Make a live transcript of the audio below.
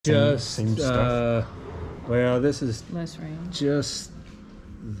Same stuff. Well, this is Less range. just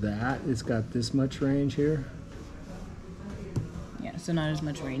that. It's got this much range here. Yeah, so not as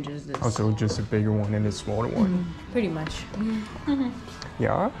much range as this. Also, just a bigger one and a smaller one. Pretty much.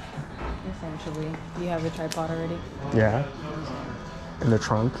 Yeah. Essentially. Do you have a tripod already? Yeah. In the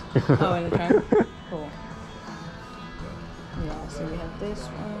trunk. Oh, in the trunk? Cool. Yeah, so we have this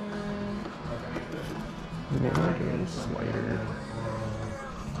one. Slider.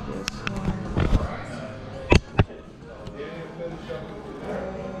 This one.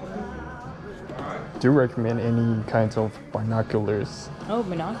 Do you recommend any kinds of binoculars? Oh,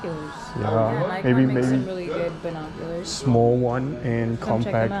 binoculars. Yeah, Nikon makes some really good binoculars. Small one and Come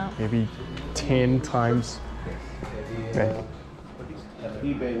check them compact, out. maybe 10 times. Okay.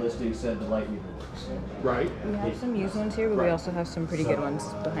 eBay listing said the light meter works. Right. We have some used ones here, but we also have some pretty good ones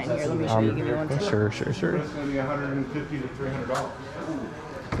behind here. Let me show you. Give me one second. Sure. It's going to be $150 to $300.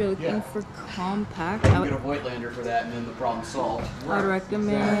 If you're looking for compact, You I get a would, Voigtlander for that, and then the problem's solved. I would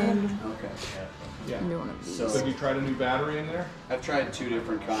recommend Okay. either one of these. So you tried a new battery in there? I've tried two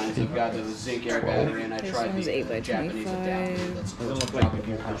different kinds. I've got the zinc air battery, and I This tried one's the 8 by Japanese 25. adapter. That's probably if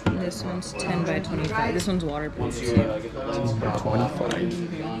you push me. This one's 10 by 25. This one's waterproof. Once you get the lens popped off, you can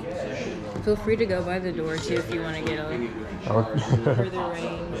be on position. Feel free to go by the door too if you want to get a Oh. further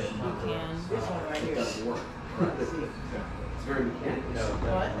range. You can. It doesn't work. It's very mechanical.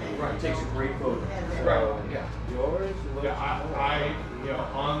 Right, it takes a great photo. Right. Yeah. Yeah, I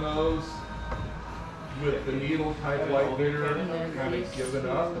on those with the needle type light meter, I've kind of given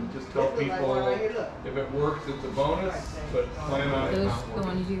up and just tell people if it works, it's a bonus, but plan on it Those, not the working.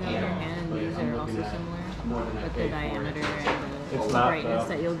 ones you have in your hand, these are also similar with the diameter and the not, brightness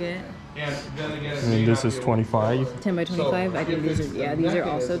that you'll get. And then again, it may And this not is be 25. 10 by 25. I think these are, yeah, these are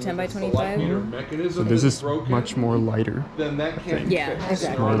also 10 by 25. So this is much more lighter. Then that can't be Yeah, fixed.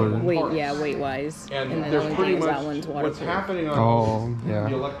 exactly. Smaller. Weight, yeah, weight wise. And And then the there's only pretty thing is much that one's what's waterproof. happening on Oh, yeah.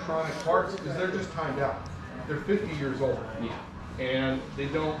 the electronic parts is they're just timed out. They're 50 years old. Yeah. And they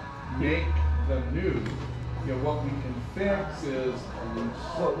don't make them new. What we can fix is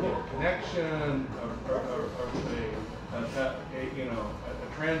a connection,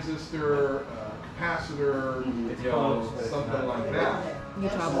 a transistor, a capacitor, something like that. You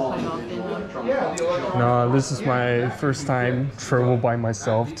travel quite often. Yeah, the electronic No, this is my first time travel by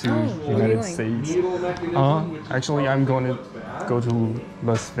myself to where are you United going? States. needle mechanism, which is Actually, I'm going to go to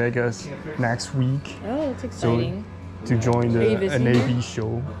Las Vegas next week Oh, it's exciting. to join Are you the visiting Navy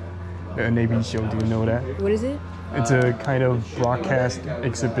show. The Navy show, do you know that? What is it? It's a kind of broadcast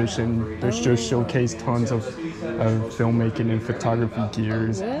exhibition. There's just showcase tons of filmmaking and photography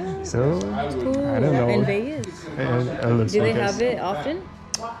gears. What? So Cool. I don't know. In Vegas. Las Do they Vegas. have it often?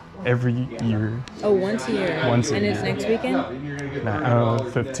 Every year. Oh, once a year. Once a and it's year. next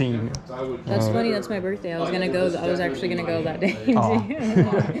weekend? 15. That's funny. That's my birthday. I was gonna go. I was actually gonna go that day. Oh,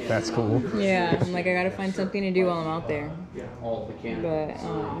 that's cool. Yeah. I'm like, I gotta find something to do while I'm out there. All the can. But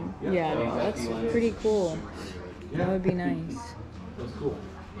yeah, no, that's pretty cool. That would be nice. That's cool.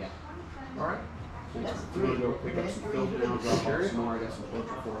 Yeah. All right. I'm gonna go pick up some film now, drop off some more. I got some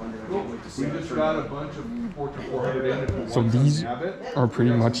Portra 400. I can't wait to see We it. just got a bunch of Portra 400 in. If you So want some, these have it. are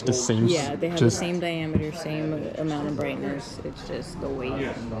pretty much the same. Yeah, they have just the same diameter, same amount of brightness. It's just the weight.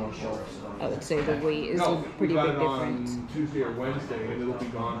 I would say the weight is a No, pretty we got big it difference. on Tuesday or Wednesday, and it'll be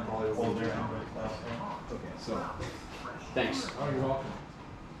gone probably a week. So, Thanks. oh, you're welcome.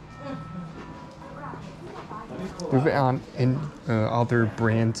 Do you have in other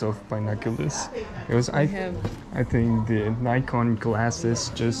brands of binoculars? Because I think the Nikon glasses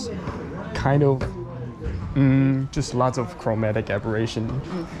just kind of just lots of chromatic aberration.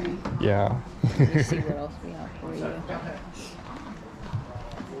 Okay. Yeah. Let's see what else